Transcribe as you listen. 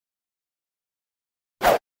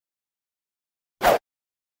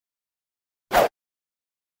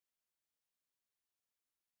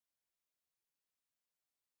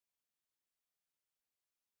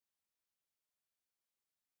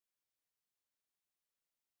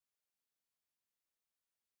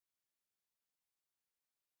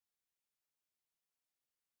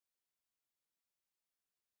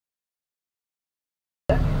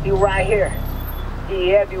He right here.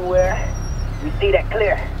 He everywhere. We see that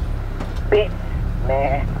clear. Bitch,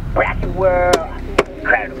 man. Bracket world.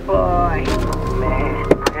 Crader boy. Man.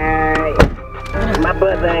 Hey. My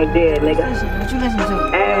brother ain't dead, nigga. What you listen to?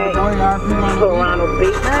 Hey. Toronto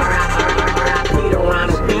beat.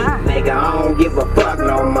 Toronto beat. Nigga, I don't give a fuck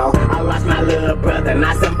no more. I lost my little brother.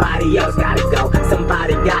 Now somebody else gotta go.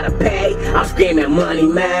 Somebody gotta pay. I'm screaming money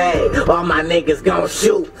made. All my niggas gon'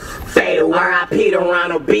 shoot. Fade R.I.P.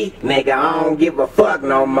 Toronto beat. Nigga, I don't give a fuck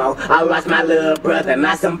no more. I lost my little brother.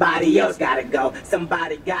 Now somebody else gotta go.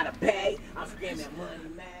 Somebody gotta pay. I'm screaming money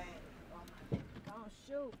made. Don't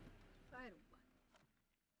shoot.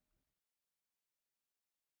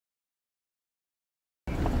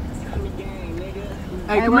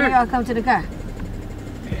 Hey, when y'all come to the car?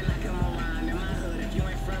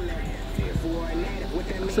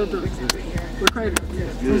 What's up, though? We're Crader.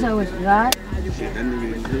 What's up with you, God? Shit, that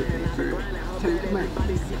nigga is good. Take it, come here.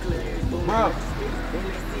 Bro.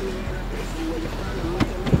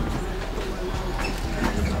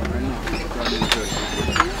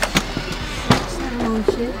 Oh,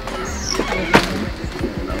 shit.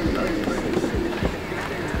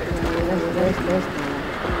 That's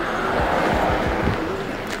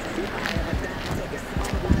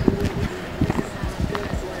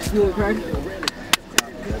You a Crader?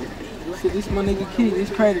 Shit, this my nigga Key. This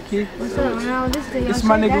Crader Key. What's up, man? This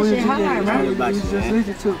my nigga we just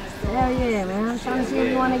listened to. Hell yeah, man. I'm trying to see if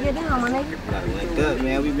you want to get down, my nigga. Gotta link up,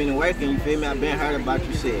 man. We been working, you feel me? I been heard about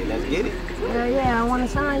you shit. Let's get it. Hell yeah, I want to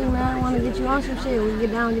sign you, man. I want to get you on some shit. We can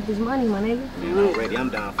get down and get this money, my nigga. Already, I'm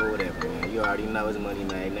down for whatever, man. You already know it's money,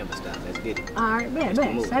 man. Never stop. Let's get it. Alright, bet.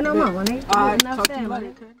 Say no more, my nigga. Alright, Enough talk said, to you my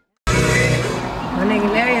later. nigga. My nigga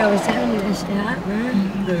Mario was telling me that shit hot, man.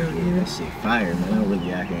 Yeah, that shit fire, man. I'm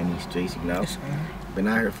really out here in these streets, you know. Been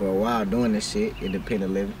out here for a while doing this shit,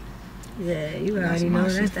 independent living. Yeah, you already know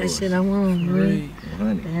that's that shit I'm on, man.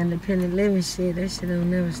 100. The independent living shit, that shit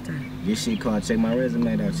don't never stop. This shit called Check My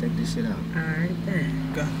Resume, though. Check this shit out. Alright, bet.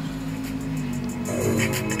 Go.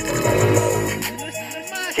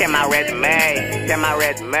 Check my resume, check my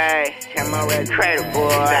resume, check my resume. Crader boy,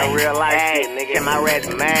 that real life shit, nigga. Check my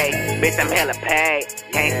resume, bitch, I'm hella paid.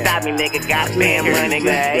 Can't stop me, nigga. Got spend money,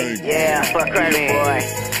 nigga. Yeah, fuck Crader boy,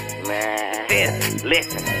 man.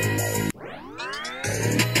 Listen.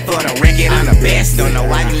 For the record, I'm the best. Don't know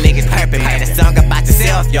why you niggas perfect. Made a song about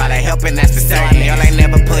yourself. Y'all ain't helping, that's for certain. Y'all ain't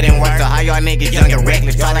never put in work. So how y'all niggas young and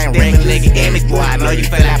reckless? Y'all ain't regular nigga image, boy. I know you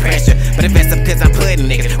feel that pressure. But if it's up, cause I'm putting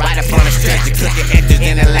niggas right up on the stretcher. Cooking extras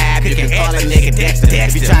in the lab. You can call a nigga Dexter.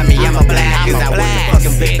 If you try me, I'm a black. Cause I was a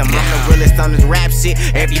fucking victim. I'm the realest on this rap shit.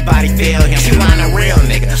 Everybody feel him. You want a real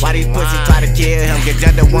nigga. Why these pussies try to kill him? Get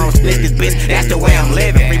judged won't split this bitch. That's the way I'm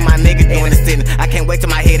living. Free my niggas doing the sitting. I can't wait till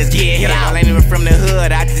my head is get. Y'all ain't even from the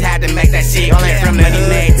hood. I just had to make that shit. Y'all ain't from the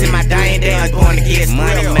hood. Till my dying day, I was born to get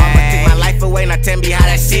money, man. I'ma take my life away, now tell me how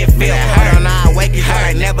that shit feel. Hold on, now I wake cause y'all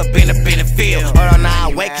ain't never been up in the field. Hold on, now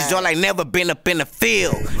I wake cause y'all ain't never been up in the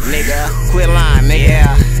field. Nigga, quit lying,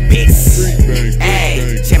 nigga. Bitch.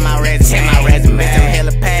 Ayy, check my resume. Bitch, I'm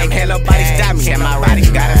hella paid. Can't nobody stop me. Check my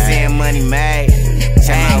resume. Got 'em saying money made.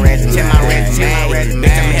 Check my resume.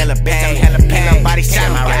 Bitch, I'm hella paid. Can't nobody stop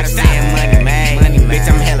me. Got 'em saying money made. Bitch,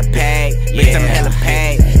 I'm hella paid. Bitch, I'm hella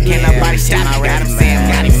paid. Can't nobody stop me. Got 'em saying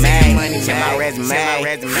money made. Check my resume.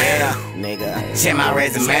 Nigga, check my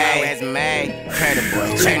resume. Crader boy,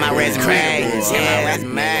 check my resume. Check my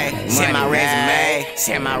resume. Check my resume.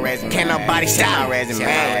 Check my resume. Can't nobody stop my resume.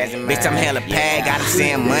 Bitch, I'm hella paid. Got 'em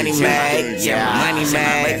saying money made. Yeah, money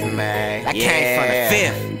made. I came from the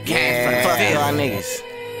fifth. Came from the fuck y'all niggas.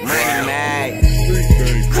 Money made.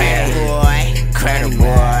 Crader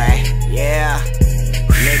boy. Yeah.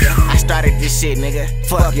 Nigga, I started this shit, nigga.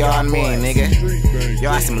 Fuck y'all mean, nigga.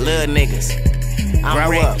 Y'all some little niggas. I'm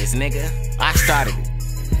reckless, nigga. I started it.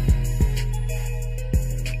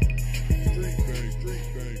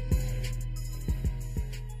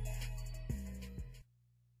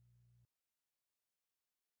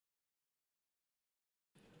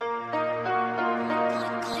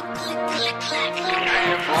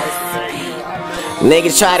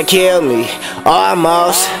 Niggas try to kill me,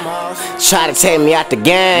 almost. Try to take me out the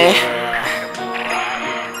game.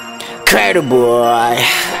 Crader boy.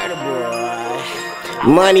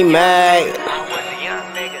 Money made.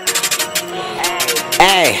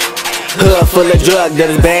 Hey, Hood full of drug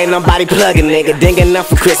dealers, but ain't nobody plugging, nigga. Dinking up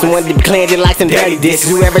for Christmas, want to be clean just like some dirty dishes.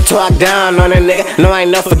 You ever talk down on a nigga? No,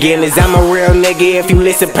 ain't no forgiveness. I'm a real nigga, if you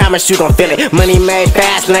listen, promise you gon' feel it. Money made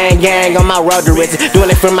fast lane gang on my road to riches.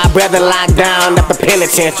 Doing it for my brother locked down up a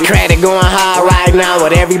penitentiary. Crader going hard right now,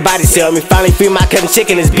 what everybody tell me. Finally free my cousin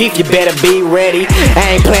chicken is beef, you better be ready.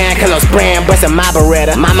 I ain't playing cause I'm spraying, bustin' my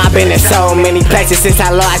Beretta. Mama been in so many places since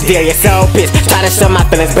I lost deal. You're so pissed, try to show my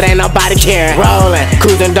feelings, but ain't nobody caring. Rolling,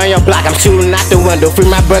 cruising down your block, I'm shooting out the window. Free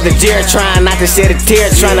my brother Jerry, trying not to shed a tear.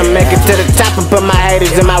 Trying to make it to the top and put my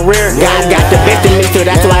haters in my rear. God got the best in me, so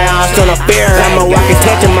that's why I don't show no fear. I'm a walking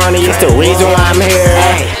testimony, it's the reason why I'm here.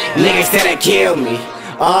 Hey, niggas said they killed me.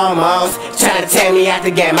 Almost trying to take me out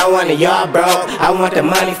the game. I want y'all, bro. I want the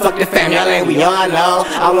money, fuck the fam, y'all ain't we all know.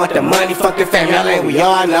 I want the money, fuck the fam, y'all ain't we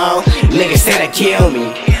all know. Niggas said they kill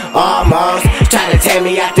me. Almost trying to take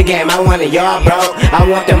me out the game. I want y'all, bro. I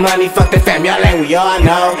want the money, fuck the fam, y'all ain't we all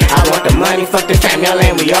know. I want the money, fuck the fam, y'all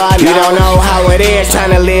ain't we all know. You don't know how it is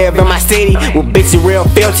trying to live in my city with bitches real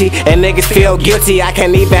filthy and niggas feel guilty. I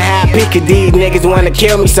can't even have pick of these niggas wanna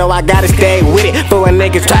kill me, so I gotta stay with it for when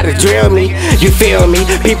niggas try to drill me. You feel me?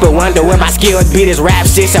 People wonder where my skills be, this rap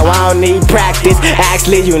shit, so I don't need practice.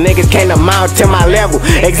 Actually, you niggas can't amount to my level.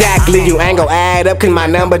 Exactly, you ain't gon' add up, cause my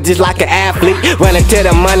number just like an athlete. Running to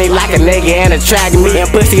the money like a nigga and attract me. And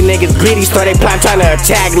pussy niggas greedy, so they plan trying to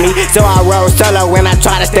attack me. So I roll solo when I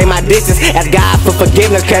try to stay my distance. Ask God for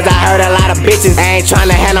forgiveness, cause I heard a lot of bitches. I ain't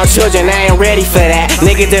trying to have no children, I ain't ready for that.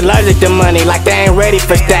 Niggas allergic to money, like they ain't ready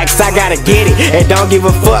for stacks. I gotta get it, and don't give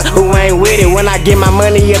a fuck who ain't with it. When I get my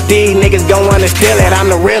money up, these niggas gon' wanna steal it. I'm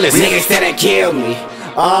the realest. Niggas said they killed me.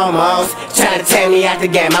 Almost trying to take me out the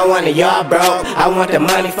game. I want y'all, bro. I want the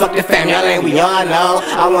money, fuck the fam, y'all ain't we all know.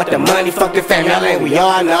 I want the money, fuck the fam, y'all ain't we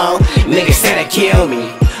all know. Niggas said they kill me.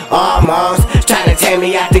 Almost trying to take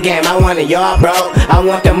me out the game. I want y'all, bro. I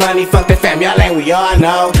want the money, fuck the fam, y'all ain't we all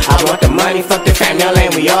know. I want the money, fuck the fam, y'all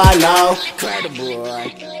ain't we all know. Crader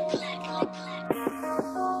boy.